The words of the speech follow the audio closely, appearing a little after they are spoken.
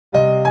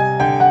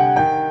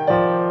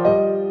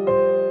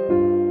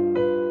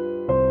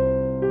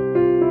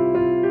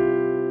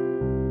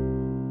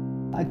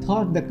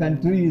the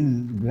country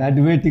is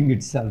graduating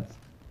itself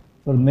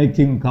for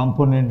making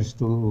components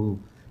to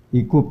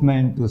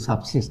equipment, to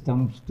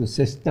subsystems, to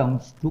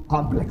systems, to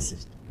complex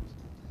systems.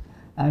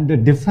 And the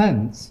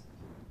defense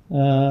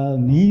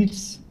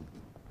needs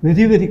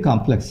very, very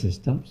complex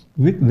systems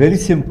with very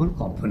simple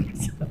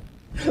components.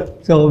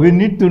 So we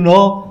need to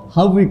know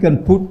how we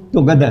can put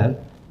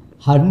together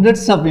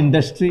hundreds of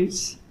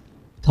industries,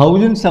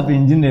 thousands of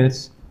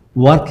engineers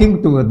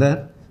working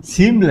together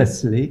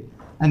seamlessly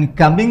and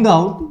coming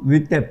out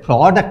with a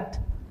product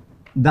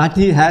that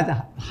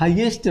has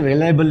highest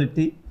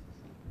reliability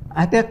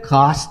at a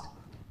cost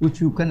which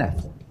you can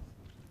afford.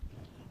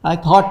 I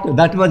thought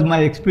that was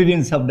my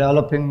experience of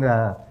developing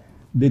the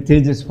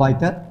Tejas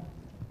fighter.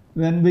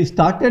 When we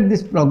started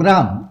this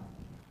program,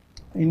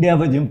 India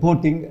was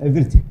importing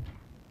everything,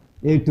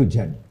 A to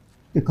Z.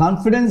 The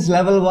confidence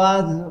level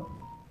was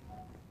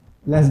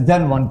less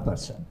than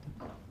 1%.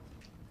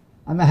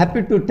 I'm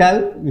happy to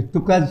tell it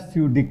took us a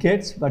few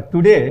decades, but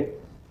today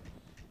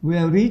we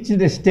have reached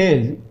a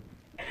stage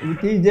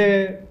which is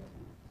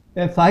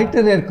a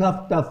fighter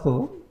aircraft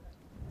of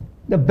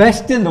the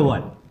best in the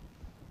world,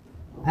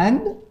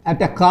 and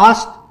at a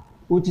cost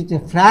which is a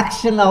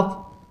fraction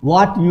of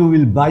what you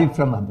will buy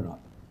from abroad,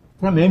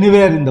 from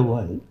anywhere in the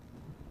world.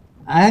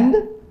 And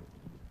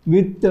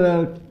with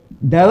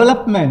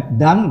development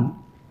done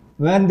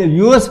when the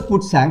US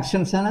put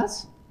sanctions on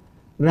us,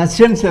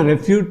 Russians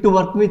refused to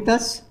work with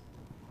us,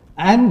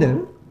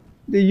 and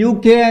the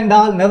UK and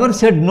all never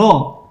said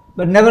no,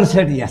 but never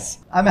said yes.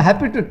 I'm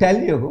happy to tell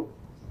you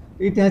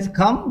it has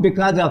come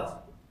because of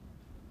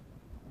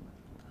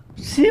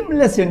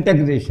seamless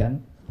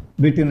integration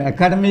between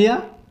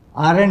academia,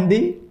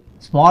 R&D,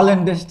 small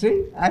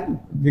industry and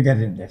bigger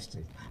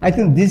industry. I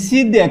think this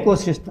is the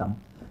ecosystem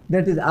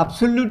that is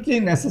absolutely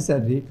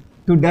necessary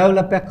to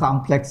develop a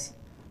complex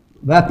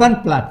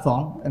weapon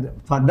platform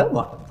for the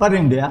world, for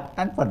India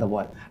and for the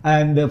world.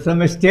 And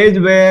from a stage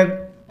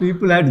where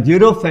people had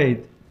zero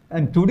faith,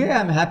 and today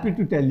I'm happy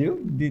to tell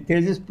you the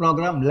Tejas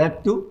program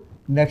led to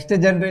next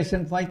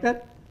generation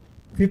fighter,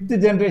 fifth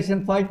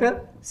generation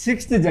fighter,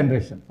 sixth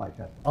generation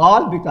fighter.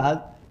 All because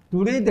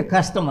today the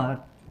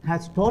customer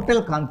has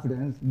total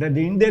confidence that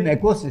the Indian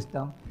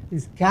ecosystem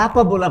is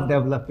capable of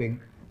developing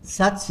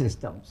such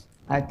systems.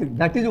 I think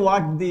that is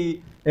what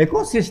the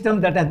ecosystem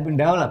that has been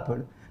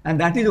developed, and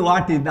that is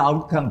what is the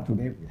outcome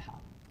today we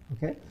have.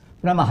 Okay?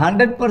 From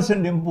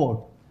 100% import,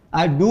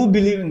 I do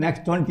believe in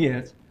next 20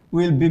 years,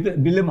 we will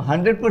become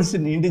 100%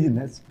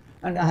 indigenous,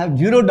 and I have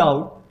zero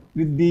doubt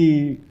with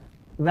the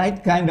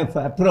right kind of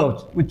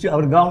approach which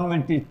our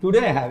government is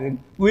today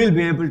having, we will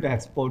be able to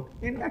export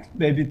in next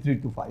maybe 3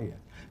 to 5 years.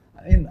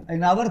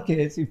 In our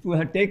case, if we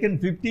had taken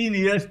 15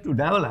 years to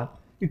develop,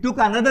 it took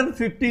another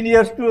 15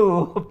 years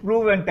to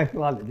prove in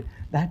technology.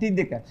 That is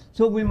the case.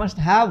 So we must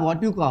have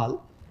what you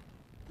call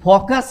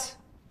focus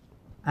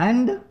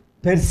and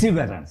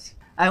perseverance.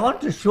 I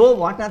want to show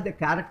what are the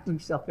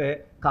characteristics of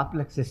a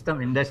complex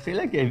system industry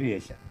like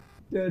aviation.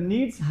 It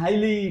needs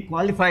highly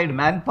qualified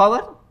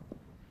manpower,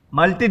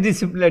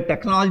 multidisciplinary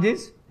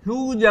technologies,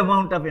 huge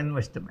amount of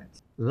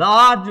investments,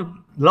 large,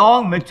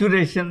 long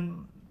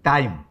maturation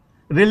time,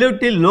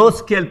 relatively low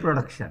scale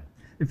production.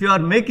 If you are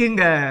making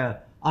an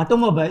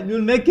automobile, you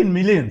will make in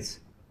millions,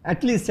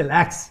 at least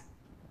lakhs.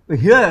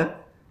 Here,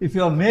 if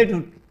you have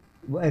made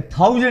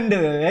 1,000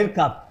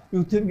 aircraft,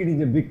 you think it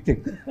is a big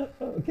thing.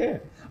 Okay?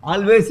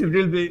 Always it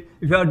will be,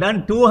 if you have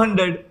done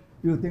 200,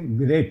 you think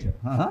great.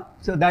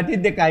 So that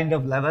is the kind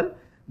of level.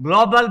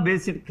 Global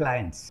based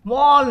clients,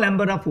 small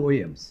number of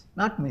OEMs,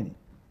 not many.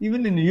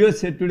 Even in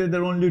USA today,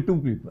 there are only 2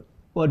 people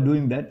who are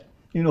doing that.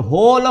 In the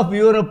whole of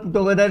Europe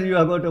together, you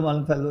have got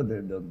one fellow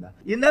there doing that.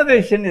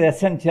 Innovation is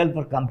essential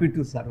for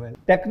computer survival.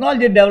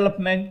 Technology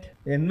development,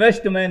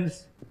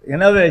 investments,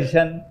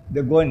 innovation,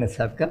 they go in a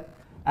circle.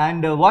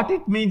 And what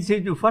it means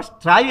is you first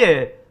try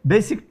a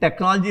basic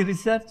technology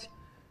research,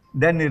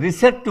 then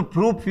research to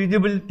prove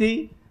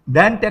feasibility,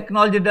 then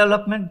technology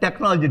development,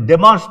 technology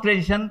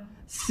demonstration,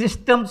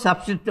 system,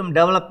 subsystem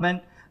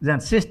development, then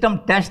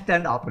system test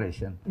and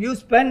operation. You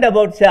spend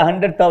about say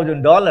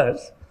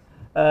 $100,000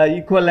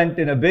 equivalent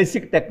in a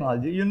basic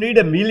technology. You need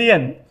 $1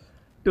 million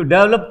to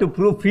develop to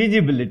prove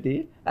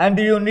feasibility, and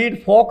you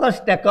need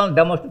focused technology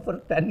demonstration for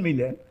 10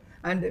 million,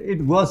 and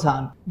it goes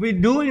on. We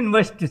do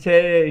invest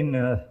say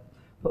in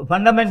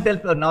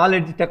fundamental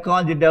knowledge,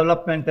 technology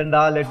development and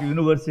all at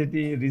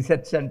university,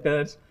 research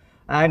centers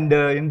and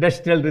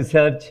industrial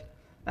research,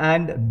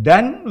 and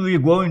then we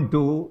go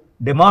into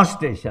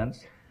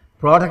demonstrations,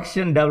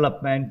 production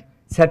development,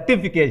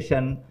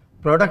 certification,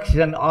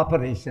 production,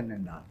 operation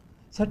and all.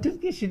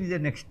 Certification is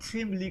an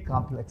extremely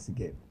complex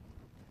game.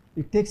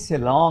 It takes a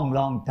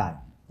long time,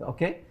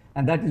 okay?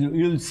 And that is,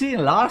 you will see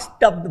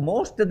most of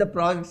the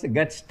projects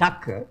get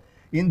stuck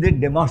in the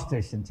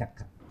demonstration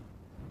sector.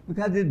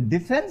 Because the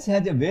defense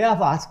has a way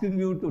of asking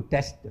you to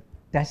test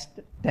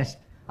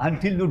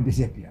until you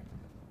disappear,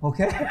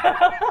 okay?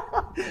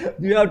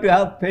 You have to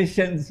have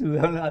patience, you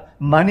have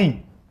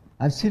money.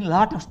 I've seen a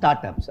lot of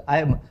startups. I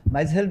am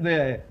myself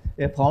a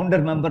founder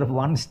member of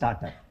one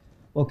startup.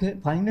 Okay,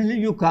 finally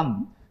you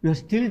come, You are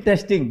still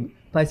testing,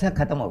 paisa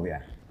khatam ho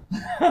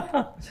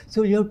gaya.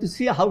 So you have to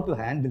see how to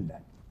handle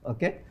that,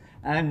 okay?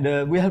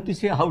 And we have to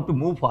see how to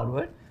move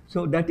forward.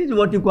 So that is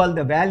what you call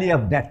the valley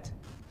of death.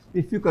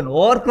 If you can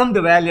overcome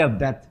the valley of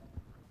death,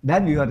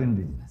 then you are in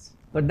business.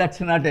 But that's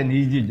not an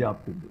easy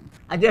job to do.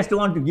 I just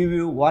want to give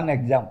you one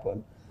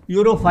example.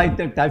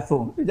 Eurofighter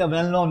Typhoon is a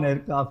well-known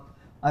aircraft.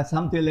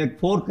 Something like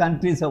 4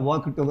 countries have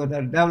worked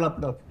together,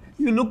 developed.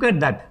 You look at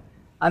that.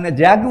 And a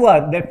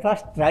Jaguar, they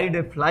first tried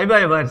a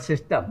fly-by-wire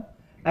system,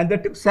 and they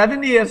took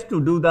 7 years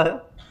to do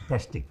the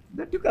testing.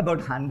 They took about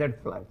 100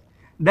 flights.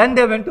 Then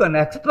they went to an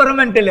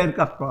experimental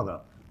aircraft program.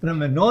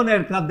 From a known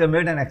aircraft, they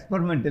made an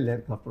experimental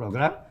aircraft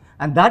program,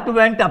 and that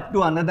went up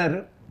to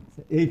another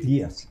 8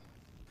 years.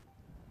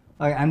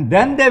 And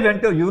then they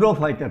went to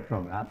Eurofighter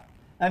program,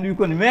 and you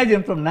can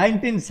imagine from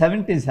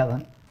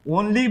 1977,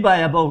 only by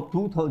about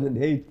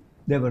 2008,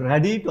 they were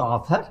ready to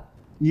offer.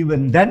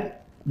 Even then,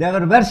 there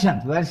were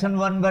versions, version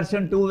 1,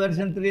 version 2,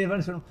 version 3,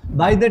 version.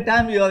 By the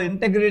time you have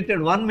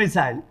integrated one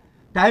missile,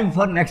 time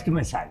for next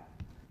missile.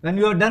 When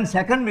you have done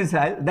second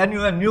missile, then you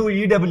have new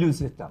EW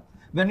system.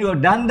 When you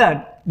have done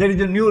that, there is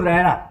a new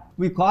radar.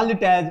 We call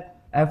it as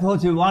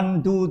FOC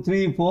 1, 2,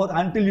 3, 4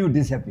 until you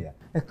disappear.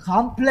 A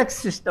complex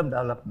system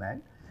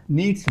development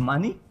needs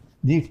money,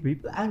 needs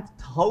people, and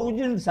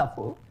thousands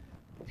of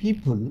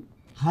people,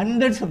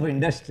 hundreds of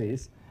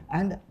industries,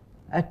 and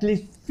at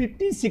least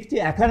 50, 60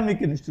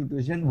 academic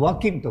institutions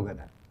working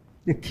together.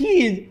 The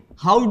key is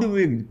how do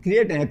we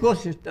create an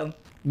ecosystem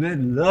where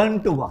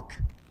learn to work.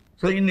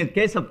 So in the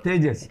case of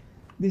Tejas,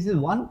 this is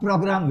one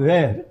program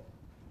where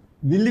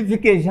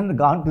vilification has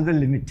gone to the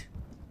limit.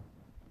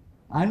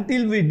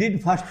 Until we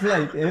did first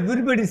flight,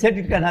 everybody said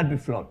it cannot be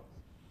flown.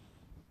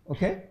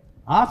 Okay?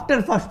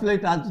 After first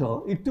flight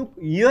also, it took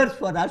years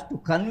for us to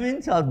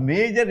convince our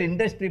major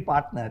industry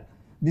partner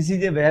this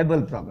is a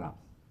viable program.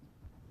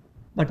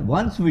 But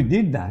once we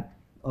did that,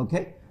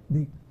 okay,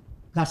 the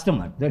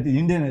customer, that is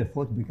Indian Air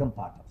Force, become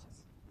part of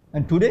us.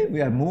 And today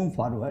we are moving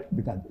forward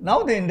because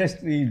now the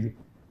industry is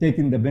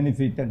taking the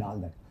benefit and all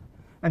that.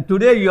 And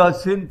today you have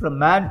seen from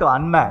man to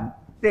unmanned,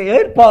 the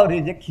air power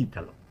is a key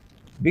fellow.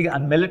 Big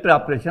military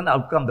operation,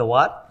 outcome the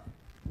war.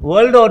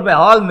 World over,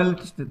 all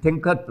military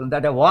think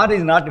that a war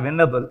is not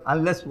winnable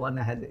unless one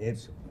has air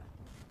supply.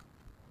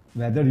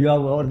 Whether you are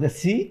over the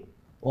sea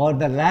or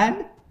the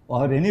land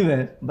or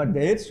anywhere, but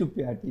the air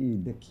superiority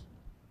is the key.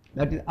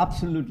 That is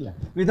absolutely.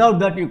 Without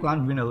that, you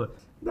can't win a war.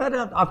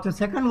 After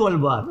Second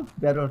World War,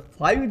 there are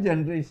 5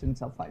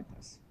 generations of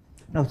fighters.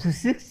 Now, the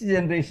 6th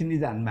generation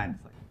is unmanned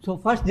fighter. So,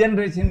 first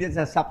generation is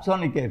a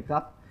subsonic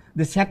aircraft.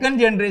 The second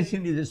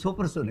generation is a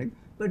supersonic,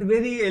 but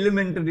very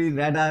elementary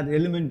radar,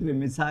 elementary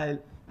missile,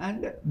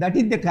 and that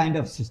is the kind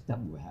of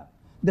system we have.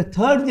 The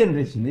third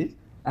generation is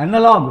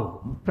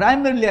analog,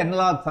 primarily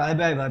analog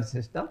fly-by-wire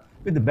system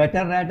with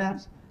better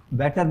radars,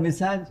 better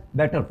missiles,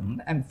 better.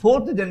 And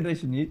fourth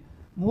generation is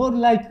more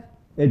like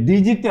a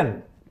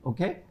digital,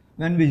 okay?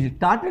 When we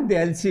started the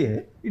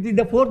LCA, it is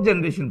the 4th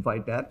generation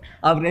fighter.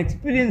 Our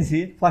experience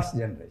is first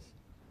generation.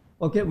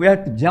 Okay, we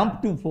have to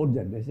jump to 4th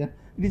generation.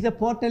 It is a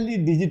totally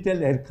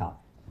digital aircraft.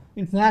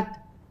 In fact,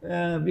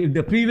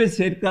 the previous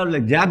aircraft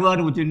like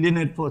Jaguar, which Indian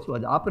Air Force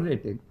was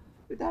operating,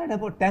 it had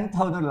about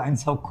 10,000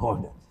 lines of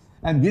code.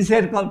 And this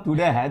aircraft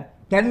today has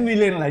 10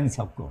 million lines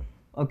of code.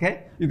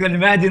 Okay, you can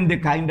imagine the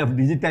kind of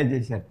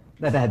digitization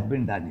that has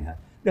been done here.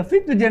 The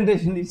 5th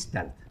generation is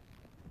stealth.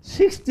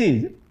 6th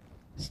is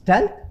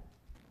stealth,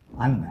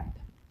 unmanned,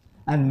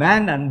 and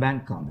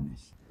man-unmanned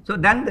combination. So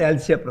then the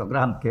LCA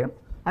program came.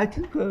 I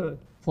think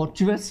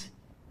fortuitous,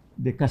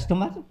 the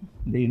customer,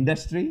 the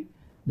industry,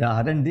 the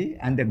R&D,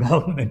 and the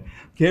government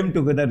came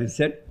together and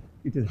said,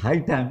 it is high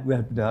time we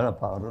have to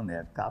develop our own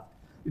aircraft.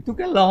 It took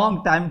a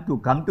long time to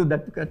come to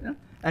that conclusion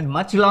and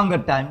much longer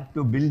time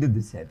to build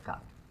this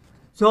aircraft.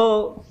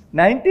 So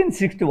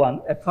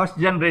 1961, a first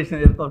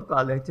generation aircraft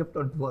called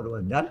HF-24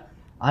 was done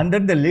under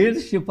the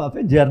leadership of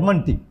a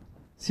German team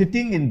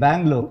sitting in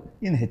Bangalore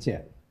in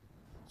HAI.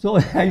 So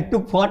it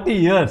took 40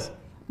 years.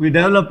 We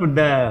developed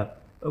the,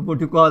 what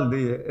you call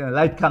the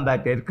light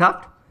combat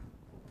aircraft,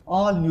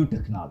 all new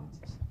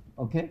technologies,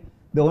 okay?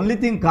 The only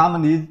thing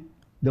common is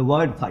the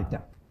word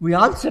fighter. We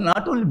also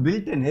not only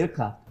built an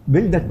aircraft,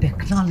 built the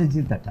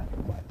technology that are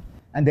required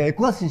and the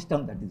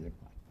ecosystem that is required.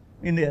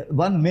 In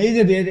one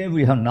major area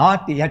we have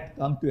not yet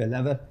come to a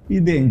level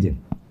is the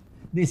engine.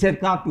 This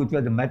aircraft, which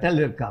was a metal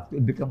aircraft,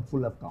 will become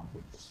full of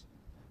components.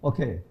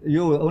 Okay,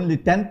 only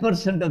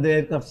 10% of the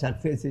aircraft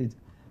surface is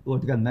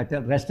what you call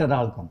metal, rest are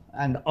all come.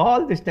 And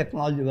all this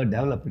technology was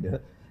developed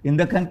in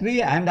the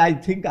country, and I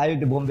think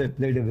IIT Bombay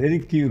played a very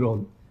key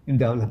role in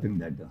developing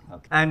that.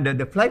 Okay. And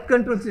the flight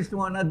control system,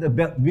 one of the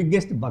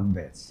biggest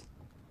bugbears.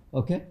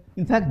 Okay,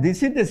 in fact,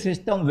 this is the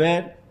system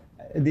where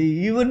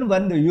even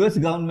when the US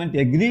government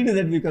agreed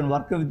that we can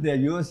work with the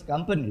US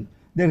companies,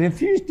 they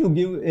refused to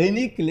give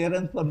any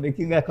clearance for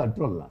making a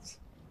control loss.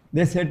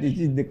 They said it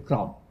is the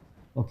crown.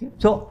 Okay,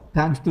 so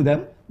thanks to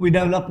them, we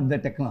developed the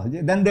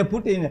technology. Then they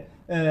put in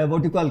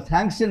what you call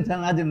sanctions in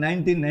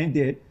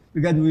 1998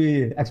 because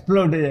we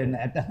exploded an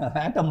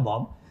atom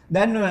bomb.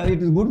 then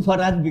it is good for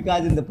us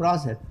because in the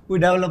process, we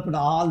developed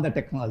all the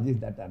technologies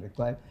that are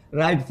required,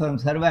 right from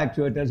servo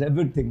actuators,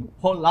 everything,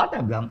 whole lot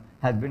of them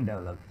has been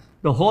developed.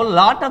 The whole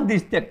lot of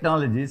these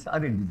technologies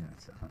are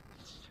indigenous.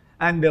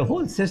 And the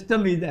whole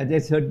system is, as I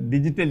said,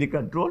 digitally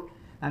controlled.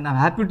 And I'm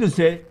happy to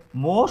say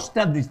most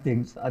of these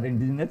things are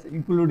indigenous,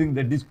 including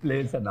the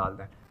displays and all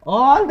that.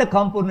 All the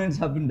components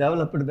have been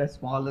developed by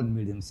small and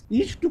medium.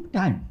 Each took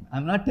time.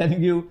 I'm not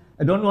telling you,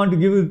 I don't want to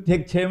give you,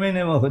 take 6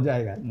 महीने में हो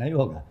जाएगा, नहीं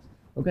होगा.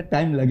 Okay,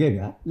 time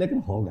लगेगा,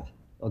 लेकिन होगा.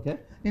 Okay.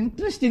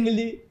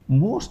 Interestingly,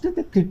 most of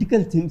the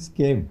critical things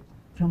came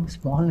from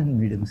small and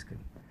medium scale.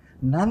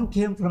 None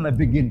came from a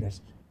big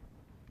industry.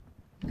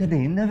 Because the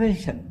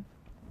innovation,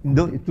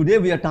 today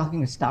we are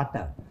talking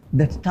startup.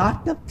 The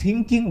startup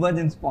thinking was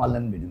in small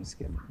and medium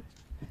scale.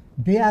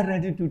 They are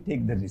ready to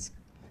take the risk.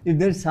 If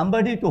there is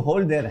somebody to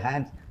hold their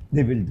hands,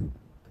 they will do.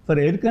 For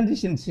air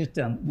conditioning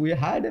system, we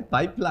had a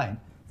pipeline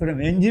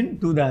from engine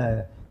to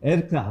the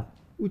aircraft,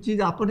 which is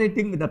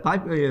operating the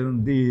pipe.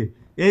 The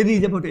air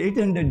is about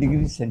 800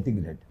 degrees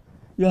centigrade.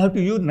 You have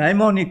to use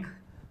pneumonic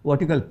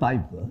vertical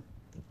pipe.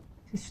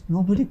 Just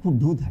nobody could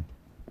do that.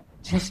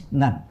 Just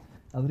none.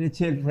 Our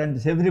HL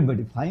friends,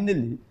 everybody.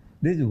 Finally,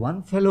 there is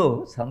one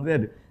fellow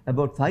somewhere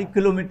about 5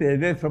 kilometers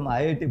away from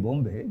IIT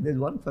Bombay. There is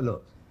one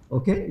fellow.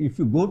 Okay, if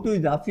you go to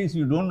his office,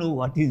 you don't know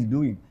what he is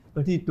doing.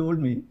 But he told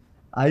me,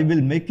 I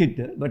will make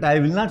it, but I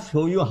will not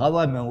show you how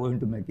I am going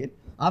to make it.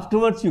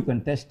 Afterwards, you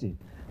can test it.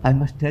 I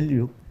must tell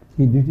you,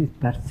 he did it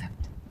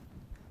perfect.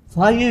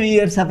 5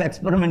 years of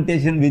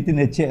experimentation within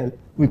HL,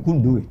 we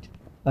couldn't do it.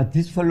 But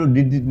this fellow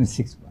did it in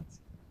 6 months.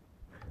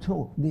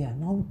 So, the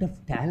amount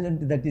of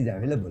talent that is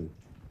available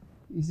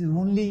is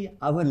only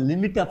our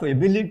limit of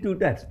ability to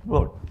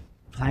explore,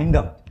 find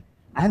out,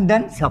 and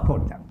then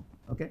support them.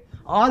 Okay?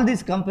 All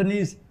these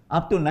companies,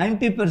 up to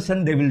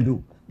 90% they will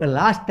do. The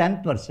last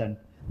 10%,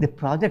 the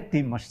project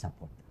team must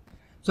support.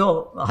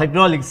 So,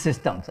 hydraulic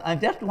systems. I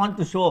just want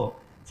to show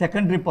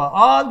secondary part.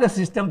 All the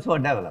systems were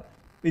developed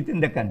within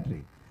the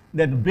country.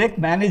 The brake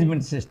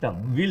management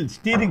system, wheel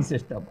steering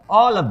system,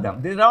 all of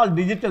them. These are all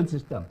digital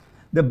systems.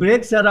 The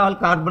brakes are all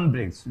carbon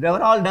brakes. They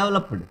were all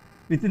developed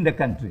within the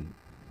country.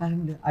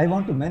 And I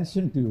want to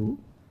mention to you,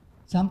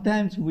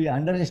 sometimes we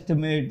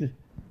underestimate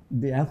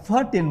the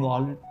effort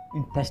involved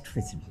in test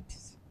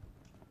facilities.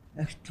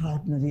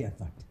 Extraordinary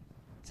effort.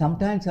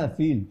 Sometimes I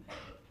feel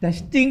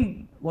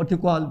testing, what you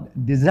call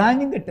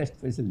designing a test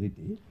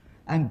facility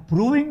and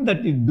proving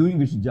that it's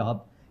doing its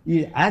job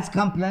is as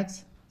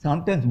complex,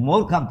 sometimes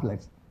more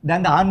complex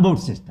than the onboard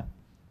system.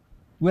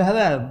 We have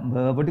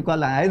a, what you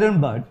call an iron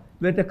bird,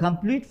 where the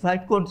complete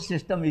flight control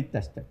system is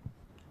tested.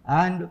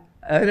 And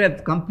a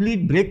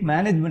complete brake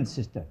management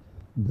system.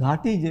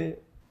 That is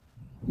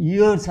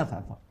years of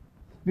effort.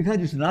 Because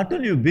it's not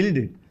only you build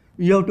it,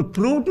 you have to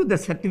prove to the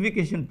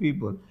certification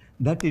people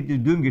that it is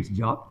doing its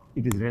job,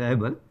 it is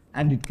reliable,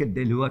 and it can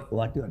deliver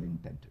what you are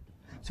intended.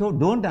 So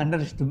don't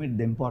underestimate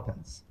the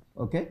importance.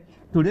 Okay?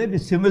 Today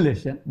with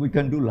simulation, we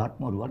can do a lot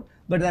more work,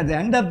 but at the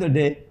end of the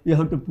day, you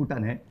have to put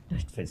on a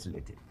test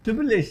facility.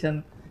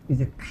 Simulation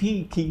is a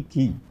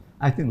key.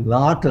 I think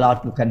lot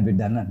can be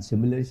done on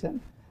simulation,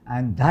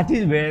 and that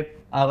is where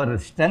our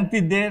strength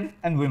is there,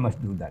 and we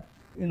must do that.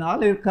 In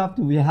all aircraft,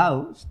 we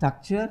have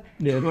structure,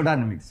 the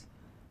aerodynamics.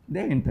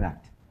 They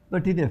interact.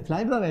 But in a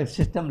fly-by-wire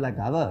system like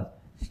ours,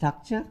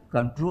 structure,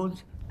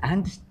 controls,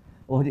 and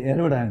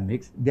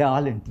aerodynamics, they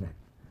all interact.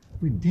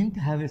 We didn't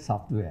have a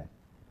software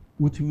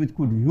which we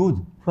could use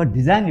for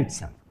design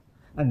itself.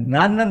 And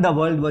none in the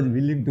world was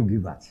willing to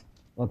give us.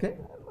 Okay?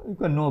 You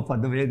can know for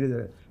the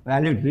various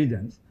valid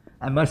reasons.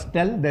 I must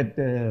tell that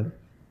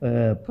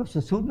Professor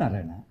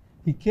Suryanarayana,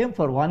 he came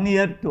for 1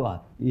 year to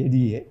our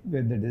ADA,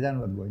 where the design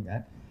was going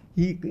on.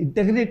 He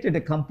integrated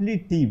a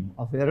complete team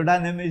of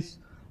aerodynamics,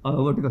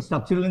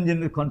 structural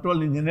engineers,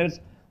 control engineers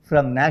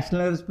from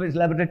National Aerospace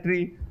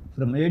Laboratory,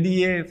 from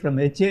ADA, from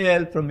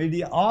HAL, from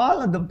ADA,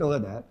 all of them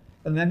together.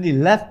 And when he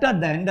left at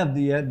the end of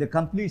the year, the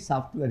complete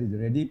software is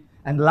ready.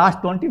 And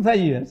last 25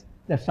 years,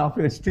 the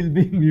software is still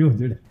being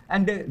used.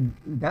 And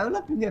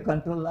developing a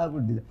control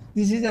lab,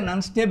 this is an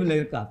unstable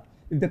aircraft.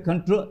 If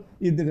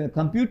the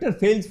computer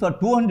fails for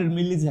 200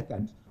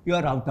 milliseconds, you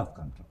are out of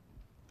control.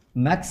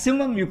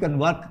 Maximum you can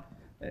work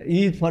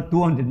is for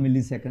 200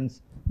 milliseconds,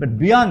 but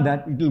beyond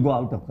that, it will go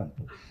out of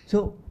control.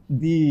 So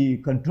the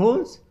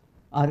controls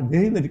are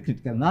very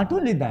critical. Not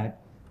only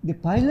that, the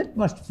pilot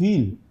must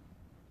feel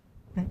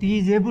that he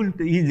is able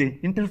to, he is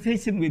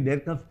interfacing with the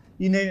aircraft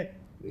in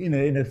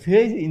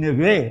a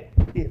way,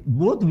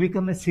 both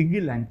become a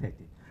single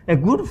entity. A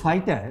good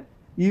fighter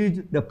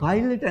is the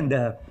pilot and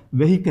the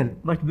vehicle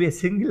must be a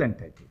single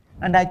entity.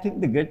 And I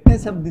think the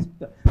greatness of this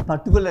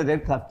particular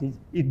aircraft is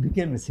it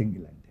became a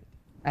single entity.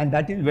 And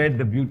that is where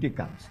the beauty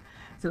comes.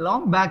 So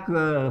long back,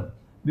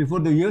 before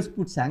the US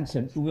put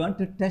sanctions, we want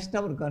to test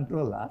our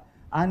controller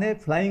on a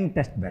flying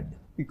test bed.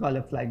 We call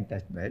it flying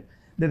test bed.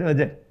 There was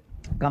a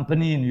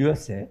company in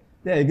USA,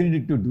 they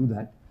agreed to do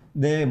that.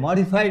 They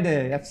modified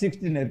a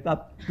F-16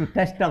 aircraft to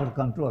test our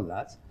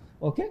controllers.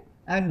 Okay?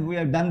 And we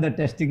have done the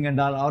testing and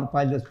all. Our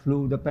pilots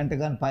flew, the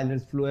Pentagon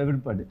pilots flew,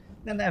 everybody.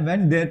 Then I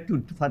went there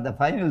for the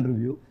final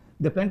review.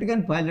 The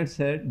Pentagon pilot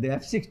said the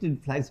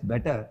F-16 flies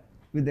better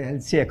with the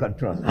LCA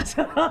controllers.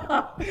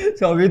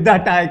 So with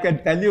that, I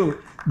can tell you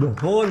the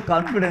whole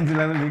confidence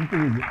level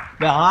increased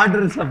by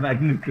orders of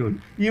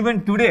magnitude.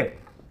 Even today,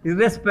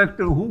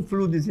 irrespective of who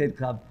flew this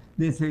aircraft,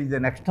 they say it's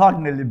an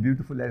extraordinarily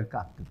beautiful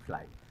aircraft to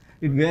fly.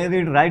 It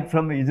varied right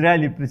from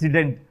Israeli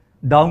president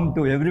down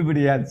to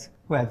everybody else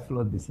who has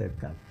flown this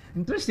aircraft.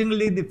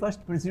 Interestingly, the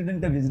first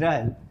president of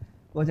Israel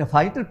was a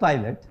fighter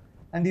pilot,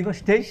 and he was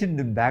stationed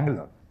in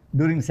Bangalore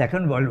during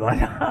Second World War.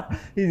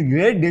 His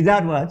great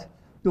desire was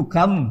to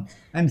come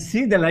and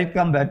see the light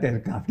combat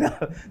aircraft.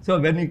 So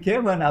when he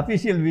came on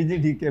official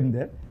visit, he came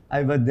there.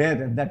 I was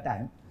there at that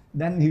time.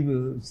 Then he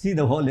will see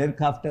the whole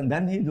aircraft, and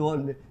then he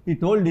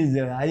told his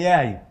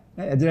IAI,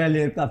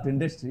 Israeli Aircraft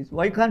Industries,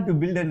 why can't you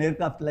build an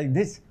aircraft like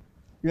this?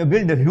 You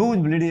build a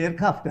huge bloody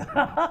aircraft.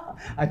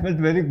 I felt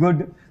very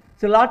good.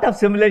 So a lot of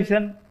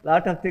simulation,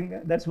 lot of things.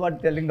 That's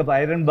what telling of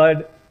Iron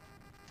Bird.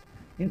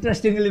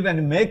 Interestingly, when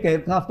you make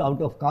aircraft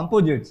out of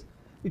composites,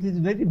 it is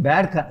very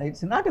bad.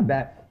 It's not a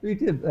bad.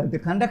 The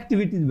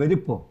conductivity is very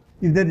poor.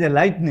 If there is a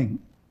lightning,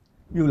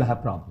 you will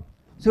have problem.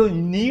 So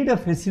you need a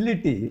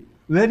facility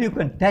where you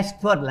can test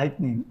for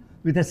lightning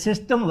with a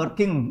system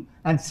working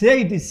and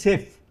say it is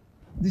safe.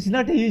 This is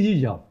not an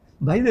easy job.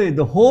 By the way,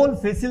 the whole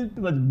facility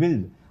was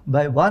built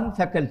by one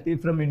faculty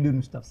from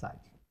Indigenous side.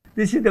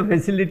 This is the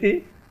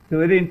facility. It's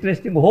very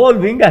interesting. The whole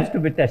wing has to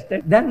be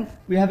tested. Then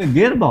we have a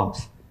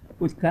gearbox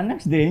which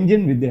connects the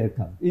engine with the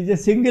aircraft. It's a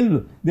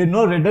single, there's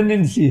no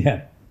redundancy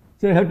here.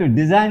 So you have to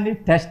design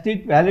it, test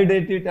it,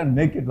 validate it, and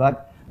make it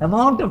work. The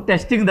amount of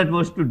testing that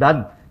was to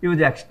done, it was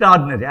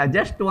extraordinary. I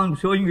just want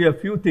showing you a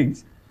few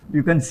things.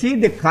 You can see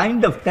the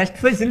kind of test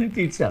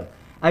facility itself.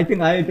 I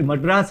think IIT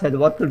Madras has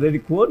worked very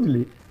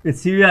closely with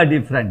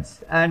CVRD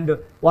friends, and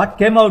what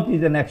came out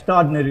is an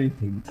extraordinary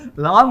thing.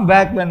 Long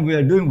back when we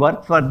were doing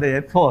work for the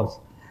Air Force,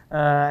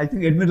 I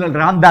think Admiral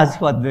Ramdas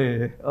was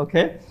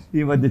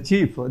he was the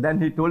chief. Then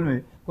he told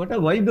me, Kota,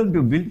 why don't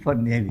you build for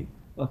Navy?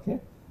 Okay.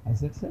 I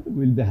said, sir,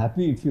 we'll be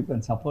happy if you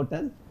can support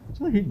us.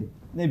 So he did.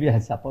 Navy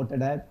has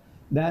supported us.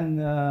 Then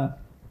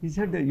he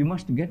said, you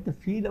must get the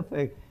feel of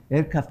an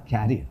aircraft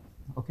carrier.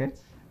 Okay.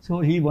 So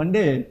he one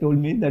day told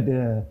me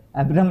that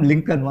Abraham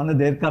Lincoln, one of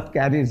the aircraft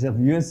carriers of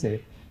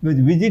USA, was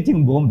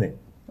visiting Bombay.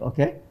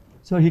 Okay.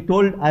 So he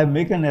told, I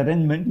make an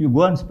arrangement, you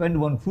go and spend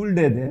one full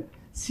day there,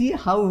 see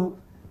how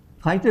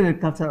fighter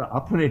aircrafts are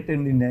operated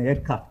in an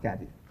aircraft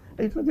carrier.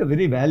 It was a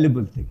very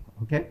valuable thing.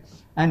 Okay.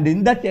 And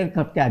in that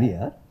aircraft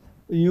carrier,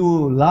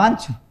 you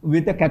launch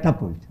with a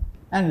catapult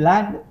and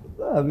land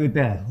with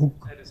a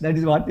hook. That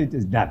is what it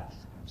is done.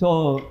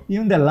 So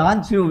even the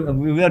launch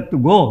we were to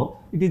go,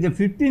 it is a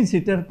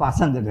 15-seater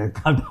passenger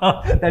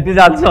aircraft that is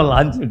also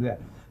launched there.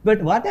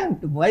 But why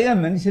I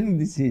am mentioning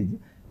this is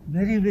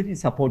very, very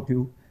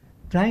supportive,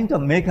 trying to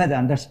make us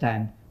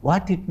understand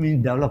what it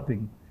means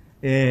developing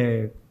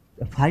a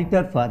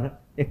fighter for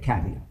a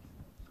carrier.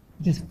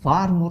 It is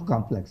far more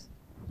complex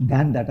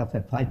than that of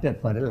a fighter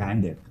for a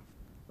land aircraft.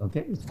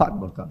 Okay, it's far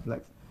more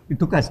complex. It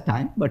took us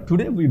time, but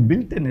today we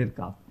built an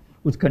aircraft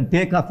which can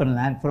take off and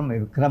land from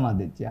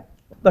Vikramaditya.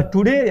 But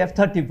today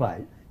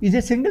F-35 is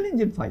a single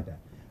engine fighter.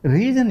 The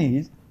reason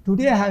is,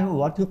 today I have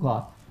what you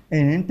call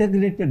an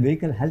integrated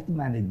vehicle health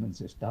management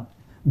system.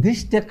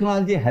 This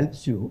technology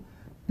helps you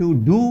to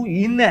do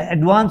in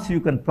advance, you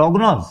can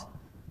prognose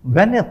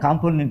when a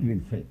component will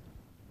fail.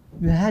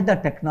 You have the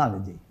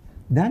technology.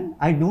 Then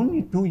I don't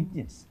need two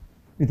engines.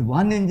 With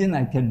one engine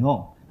I can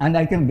know, and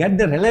I can get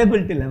the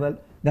reliability level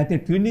that a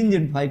twin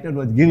engine fighter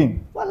was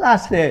giving for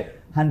last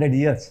 100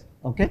 years.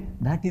 Okay,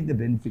 that is the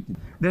benefit.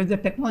 There is a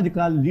technology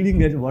called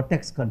leading edge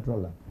vortex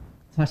controller,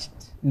 first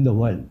in the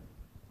world,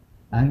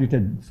 and it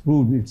has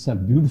proved itself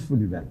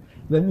beautifully well.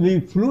 When we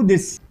flew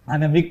this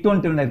on a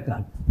MiG-21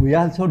 aircraft, we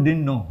also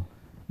didn't know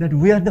that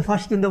we are the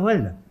first in the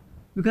world,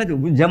 because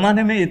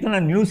ज़माने में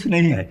इतना news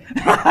नहीं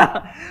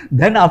है.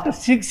 Then after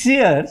 6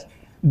 years,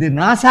 the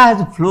NASA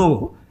has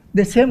flew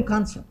the same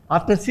concept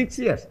after 6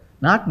 years,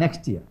 not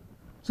next year.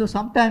 So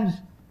sometimes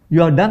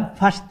you are done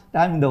first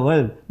time in the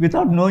world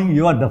without knowing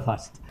you are the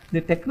first. The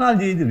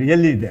technology is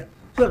really there.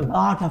 So a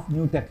lot of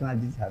new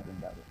technologies have been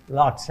developed,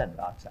 lots and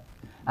lots.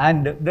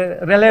 And the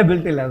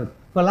reliability level.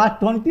 For last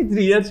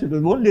 23 years, it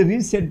was only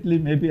recently,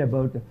 maybe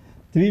about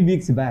 3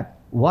 weeks back,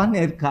 one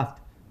aircraft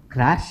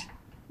crashed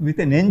with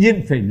an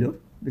engine failure,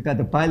 because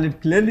the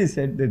pilot clearly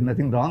said there's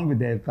nothing wrong with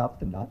the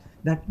aircraft and all.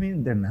 That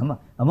means the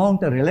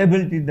amount of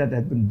reliability that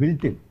has been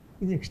built in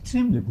is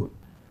extremely good.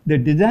 The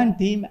design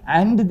team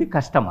and the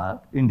customer,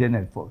 Indian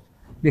Air Force,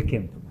 they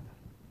came together.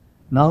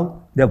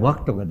 Now they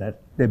work together,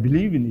 they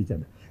believe in each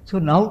other. So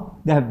now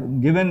they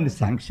have given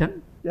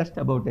sanction just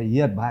about a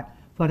year back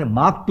for a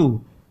Mark II,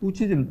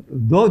 which is,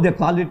 though they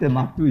call it a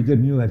Mark II, is a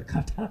new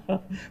aircraft.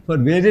 For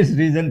various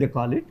reasons they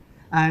call it.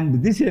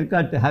 And this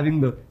aircraft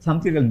having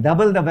something like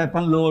double the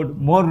weapon load,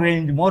 more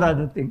range, more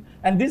other things.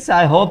 And this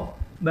I hope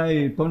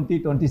by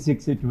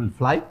 2026 it will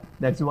fly.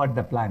 That's what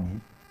the plan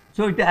is.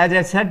 So it, as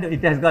I said,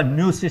 it has got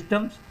new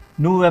systems,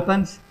 new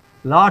weapons,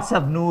 lots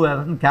of new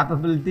weapon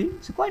capability.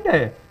 It's quite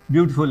a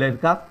beautiful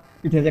aircraft.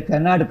 It has a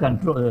canard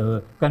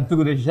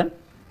configuration.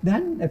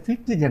 Then a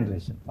 5th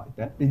generation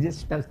fighter is a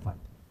stealth fighter.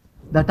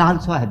 That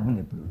also has been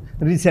approved.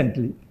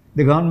 Recently,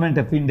 the government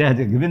of India has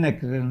given a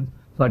clearance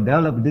for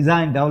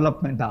design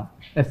development of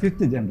a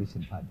 5th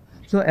generation fighter.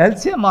 So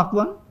LCA Mark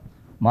 1,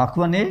 Mark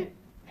 1A,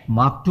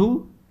 Mark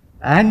 2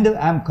 and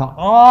AMCA,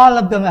 all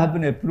of them have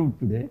been approved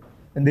today.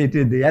 And the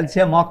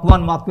LCA Mark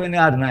 1, Mark 1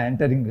 are now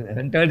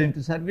entered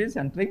into service,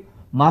 entering.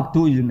 Mark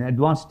 2 is in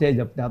advanced stage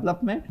of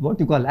development. What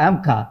you call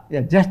AMCA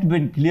has just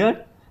been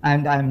cleared,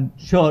 and I'm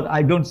sure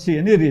I don't see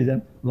any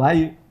reason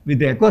why with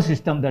the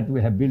ecosystem that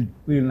we have built,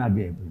 we will not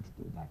be able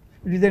to do that.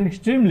 It is an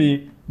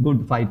extremely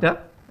good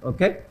fighter,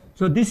 okay?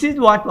 So this is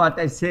what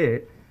I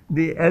say,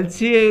 the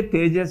LCA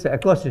Tejas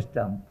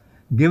ecosystem,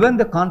 given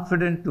the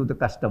confidence to the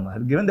customer,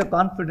 given the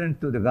confidence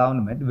to the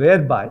government,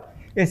 whereby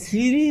a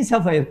series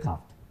of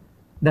aircraft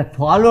that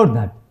followed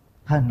that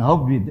have now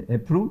been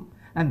approved,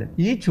 and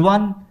each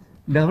one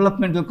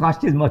developmental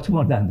cost is much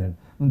more than that.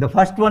 The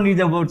first one is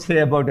about, say,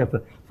 about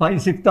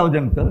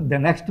 5,000–6,000 crores. The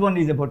next one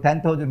is about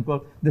 10,000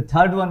 crores. The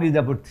third one is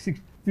about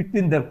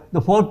 15.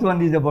 The fourth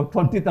one is about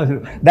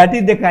 20,000. That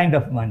is the kind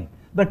of money.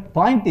 But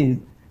point is,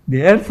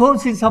 the Air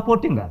Force is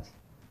supporting us.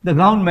 The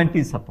government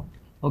is supporting.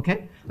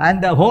 Okay,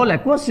 and the whole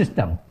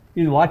ecosystem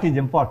is what is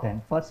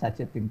important for such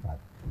a thing.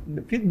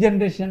 The 5th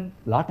generation,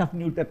 lot of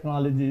new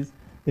technologies,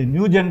 the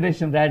new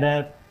generation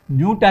radar,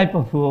 new type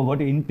of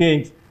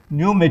intakes,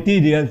 new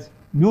materials,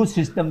 new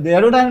system. The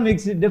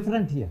aerodynamics is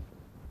different here,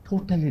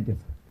 totally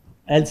different.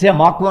 LCA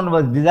Mark 1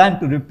 was designed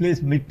to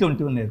replace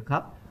MiG-21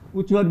 aircraft,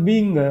 which were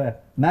being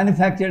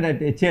manufactured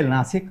at HAL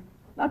Nasik,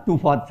 not too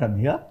far from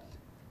here,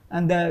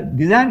 and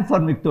designed for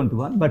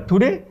MiG-21. But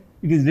today,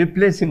 it is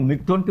replacing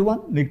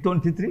MiG-21,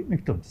 MiG-23,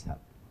 MiG-27.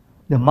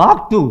 The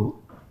Mark 2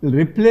 will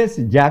replace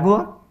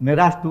Jaguar,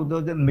 Mirage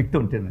 2000,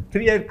 MiG-29.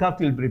 3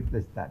 aircraft will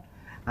replace that.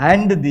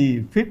 And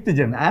the 5th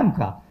gen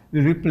AMCA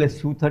will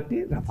replace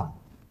Su-30 Rafale.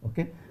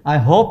 Okay? I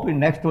hope in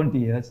next 20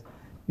 years,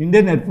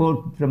 Indian Air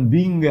Force from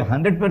being a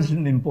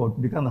 100% import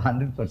become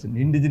 100%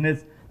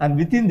 indigenous, and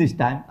within this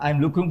time, I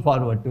am looking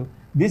forward to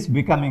this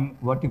becoming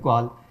what you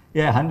call a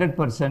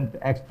 100%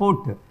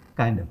 export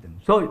kind of thing.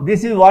 So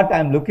this is what I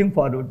am looking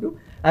forward to.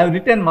 I have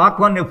written Mark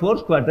 1 4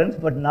 squadrons,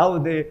 but now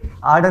the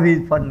order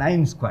is for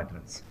 9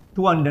 squadrons,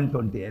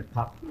 220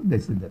 aircraft.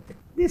 This is the thing.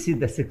 This is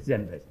the 6th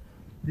generation.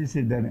 This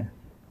is the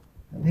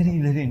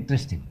very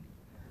interesting,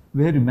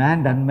 where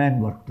manned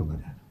unmanned work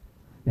together.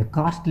 A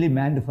costly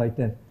manned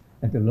fighter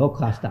and a low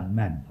cost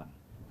unmanned one.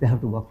 They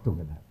have to work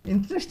together.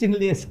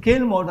 Interestingly, a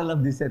scale model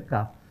of this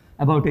aircraft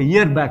about a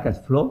year back has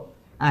flown,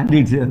 and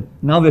it's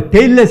now a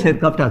tailless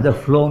aircraft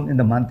has flown in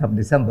the month of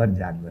December,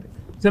 January.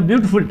 It's a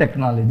beautiful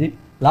technology.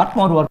 Lot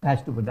more work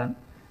has to be done.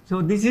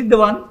 So this is the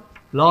one.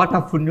 Lot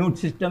of new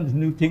systems,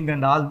 new thing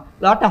and all.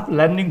 Lot of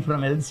learning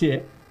from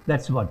LCA.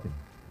 That's what it is.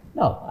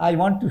 Now, I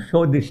want to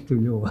show this to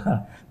you.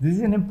 This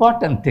is an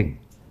important thing.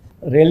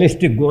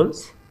 Realistic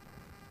goals.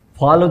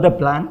 Follow the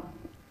plan.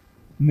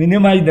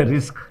 Minimize the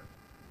risk.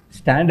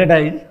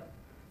 Standardize.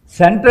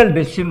 Central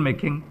decision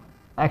making.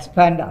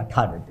 Expand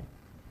authority.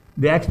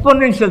 The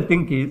exponential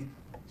thing is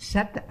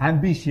set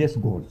ambitious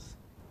goals.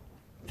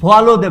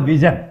 Follow the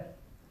vision.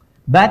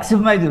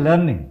 Maximize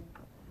learning.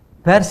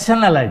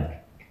 Personalize.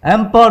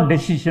 Empower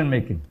decision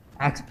making.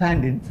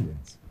 Expand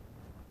influence.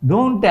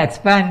 Don't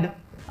expand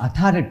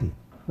authority,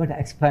 but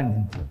expand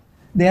influence.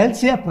 The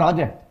LCA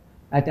project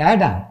at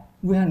ADA,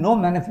 we have no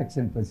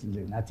manufacturing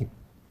facility, nothing.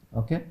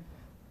 Okay?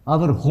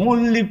 Our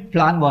only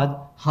plan was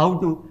how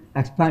to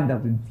expand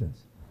our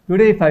influence.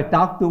 Today, if I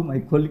talk to my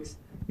colleagues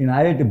in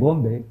IIT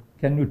Bombay,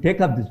 can you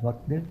take up this work?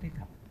 They'll take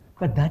up.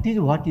 But that is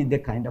what is the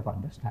kind of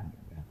understanding.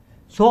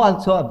 So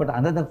also about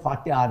another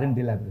 40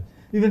 R&D libraries.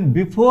 Even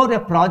before a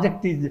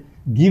project is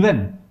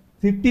given,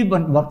 50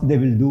 work they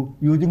will do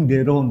using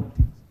their own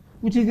things,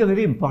 which is a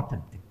very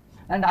important thing.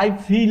 And I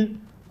feel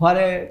for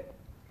a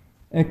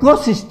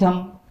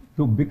ecosystem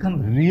to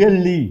become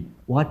really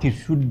what it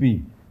should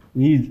be,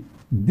 is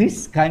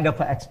this kind of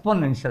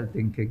exponential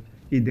thinking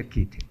is the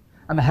key thing.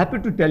 I'm happy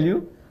to tell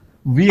you,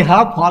 we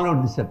have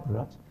followed this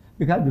approach,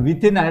 because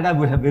within ADA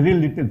we have very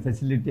little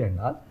facility and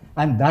all,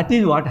 and that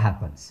is what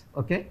happens.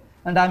 Okay?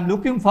 And I'm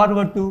looking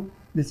forward to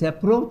this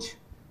approach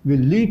will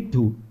lead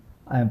to,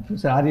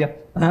 Professor Arya,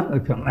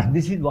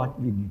 this is what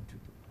we need to do.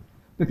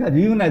 Because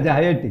even as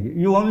IIT,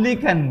 you only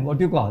can, what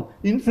you call,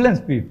 influence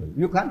people.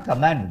 You can't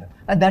command them.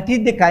 And that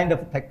is the kind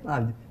of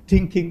technology,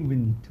 thinking we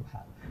need to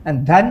have.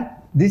 And then,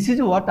 this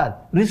is what our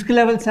risk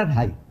levels are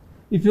high.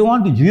 If you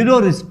want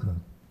zero risk,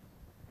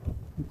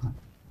 you can't.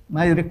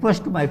 My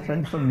request to my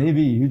friends from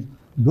Navy is,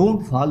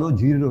 don't follow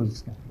zero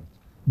risk approach.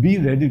 Be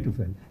ready to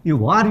fail.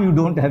 You are, you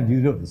don't have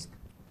zero risk.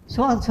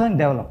 So also in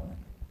development.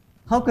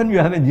 How can you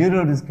have a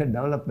zero risk in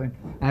development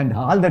and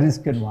all the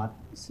risk in war?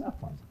 It's not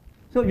possible.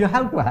 So you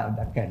have to have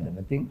that kind of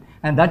a thing,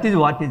 and that is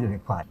what is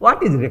required.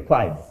 What is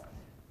required?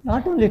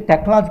 Not only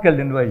technological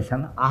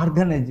innovation,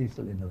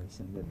 organizational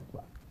innovation is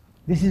required.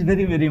 This is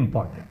very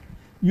important.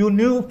 You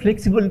need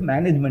flexible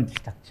management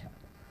structure.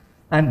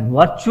 and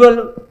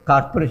virtual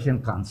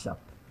corporation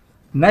concept,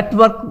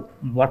 network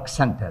work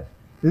center,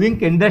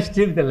 link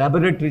industry with the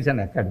laboratories and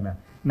academia,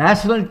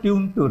 national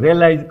team to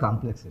realize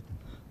complexity.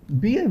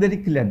 Be very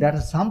clear, there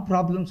are some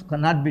problems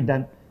cannot be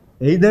done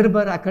either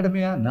by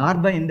academia, nor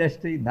by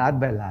industry, nor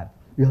by lab.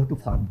 You have to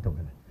form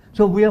together.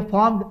 So we have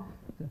formed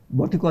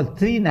what you call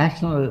 3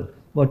 national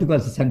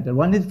center.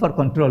 One is for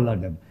control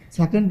order.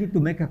 Second is to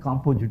make a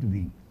composite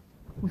wing.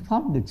 We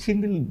formed it.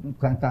 Single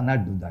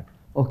cannot do that.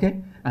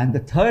 Okay? And the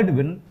third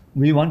one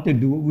we want to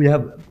do, we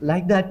have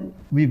like that,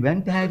 we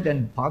went ahead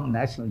and formed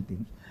national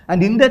teams.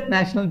 And in that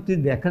national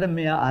team, the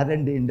academia,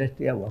 R&D,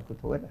 industry have worked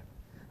together.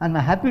 And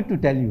I'm happy to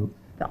tell you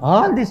that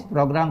all these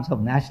programs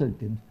of national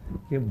teams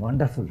came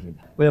wonderful result.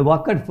 We have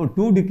worked for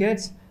 2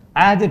 decades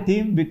as a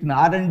team between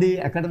R&D,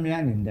 academia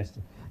and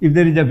industry. If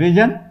there is a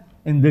vision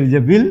and there is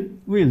a will,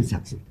 we will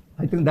succeed.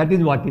 I think that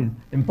is what is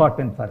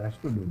important for us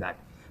to do that.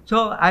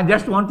 So I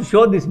just want to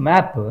show this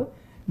map.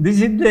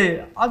 This is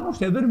the,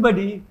 almost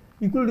everybody,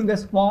 including a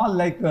small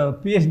like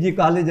PhD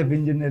College of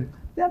Engineering,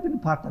 they have been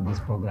part of this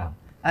program.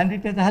 And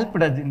it has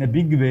helped us in a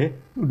big way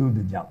to do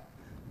the job.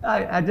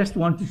 I just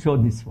want to show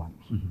this one.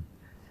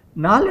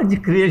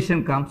 Knowledge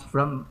creation comes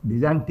from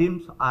design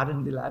teams,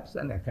 R&D labs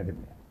and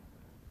academia.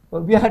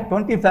 Well, we had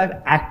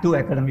 25 active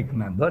academic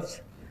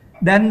members.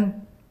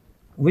 Then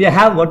we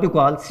have what you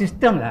call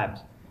system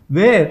labs,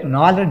 where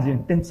knowledge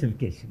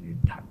intensification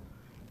is done.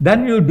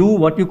 Then you do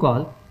what you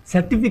call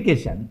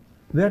certification,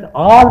 where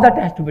all that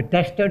has to be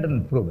tested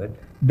and proven.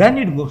 Then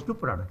it goes to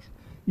production.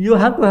 You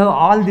have to have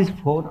all these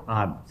 4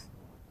 arms.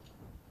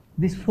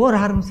 These 4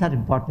 arms are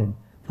important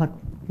for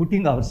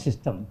putting our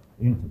system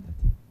into the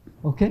thing.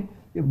 Okay?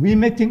 We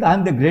may think I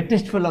am the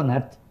greatest fellow on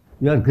earth.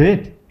 You are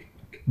great,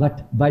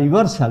 but by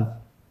yourself,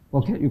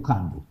 okay, you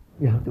can't do.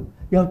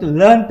 You have to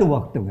learn to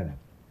work together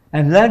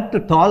and learn to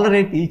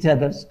tolerate each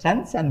other's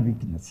strengths and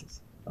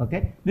weaknesses.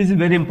 Okay, this is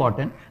very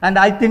important, and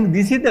I think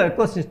this is the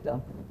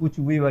ecosystem which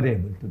we were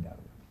able to develop.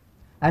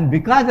 And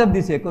because of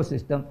this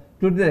ecosystem,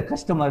 today the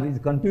customer is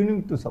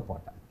continuing to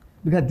support us,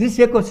 because this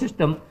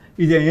ecosystem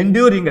is an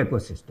enduring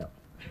ecosystem.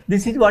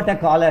 This is what I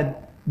call as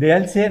the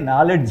LCA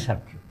Knowledge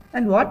Circuit.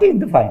 And what is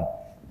defined?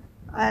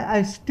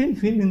 I still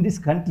feel in this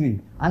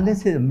country,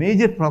 unless a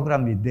major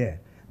program is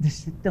there, the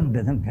system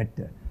doesn't get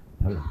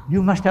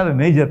you must have a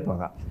major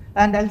program.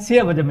 And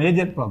LCA was a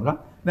major program.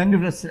 When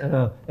it was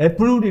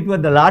approved, it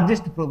was the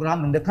largest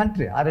program in the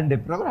country, R&D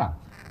program.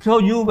 So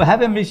you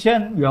have a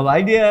mission, you have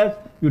ideas,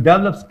 you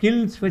develop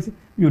skills,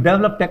 you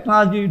develop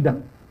technology,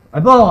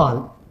 above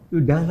all, you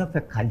develop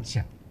a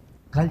culture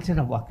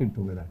of working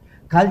together,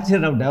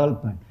 culture of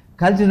development,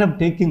 culture of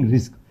taking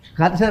risk,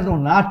 culture of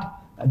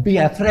not be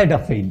afraid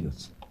of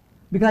failures.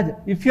 Because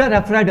if you are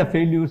afraid of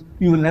failures,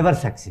 you will never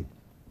succeed.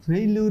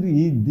 Failure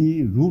is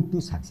the route to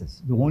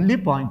success. The only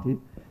point is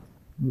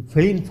you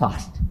fail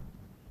fast.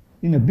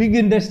 In a big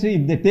industry,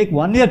 if they take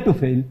 1 year to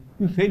fail,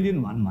 you fail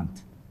in 1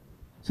 month.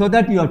 So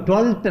that you have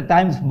 12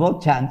 times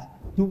more chance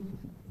to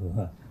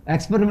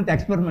experiment,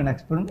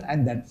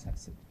 and then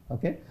succeed.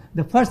 Okay?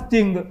 The first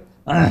thing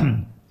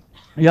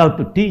you have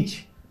to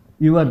teach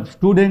your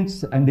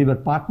students and your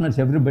partners,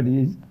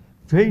 everybody, is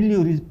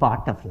failure is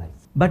part of life.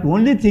 But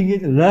only thing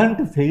is learn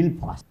to fail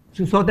fast.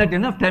 So that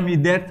enough time is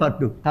there for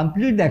to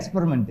complete the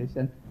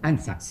experimentation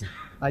and succeed.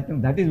 I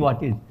think that is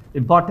what is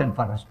important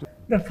for us to.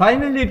 Then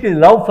finally, it is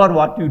love for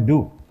what you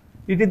do.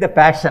 It is the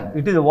passion.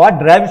 It is what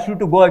drives you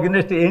to go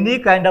against any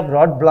kind of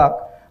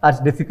roadblock or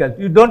difficult.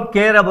 You don't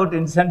care about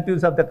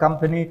incentives of the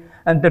company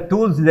and the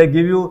tools they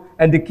give you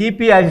and the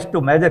KPIs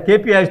to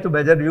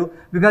measure you,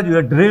 because you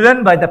are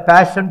driven by the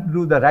passion to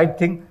do the right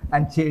thing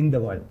and change the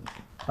world.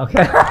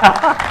 Okay.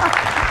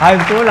 I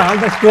have told all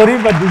the story,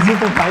 but this is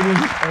the final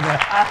story.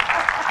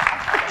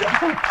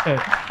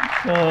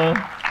 So,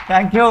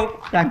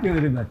 thank you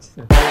very much.